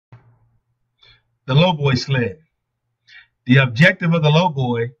The low boy sled. The objective of the low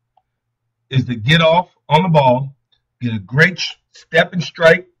boy is to get off on the ball, get a great step and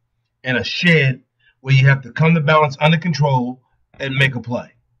strike, and a shed where you have to come to balance under control and make a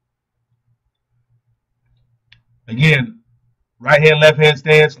play. Again, right hand, left hand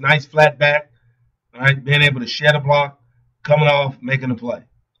stance, nice flat back, all right, being able to shed a block, coming off, making a play.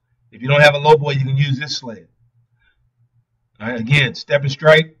 If you don't have a low boy, you can use this sled. All right, again, step and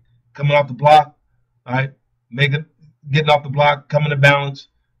strike, coming off the block, all right, getting off the block, coming to balance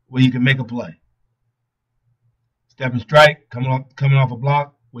where you can make a play. Step and strike, coming off a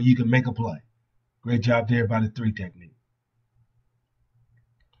block where you can make a play. Great job there by the 3 technique.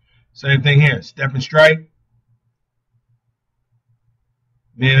 Same thing here, step and strike,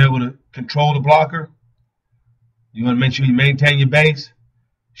 being able to control the blocker. You want to make sure you maintain your base,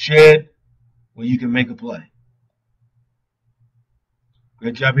 shed where you can make a play.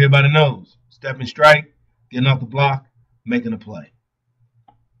 Great job here by the nose. Step and strike, getting off the block, making a play.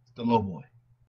 It's the low boy.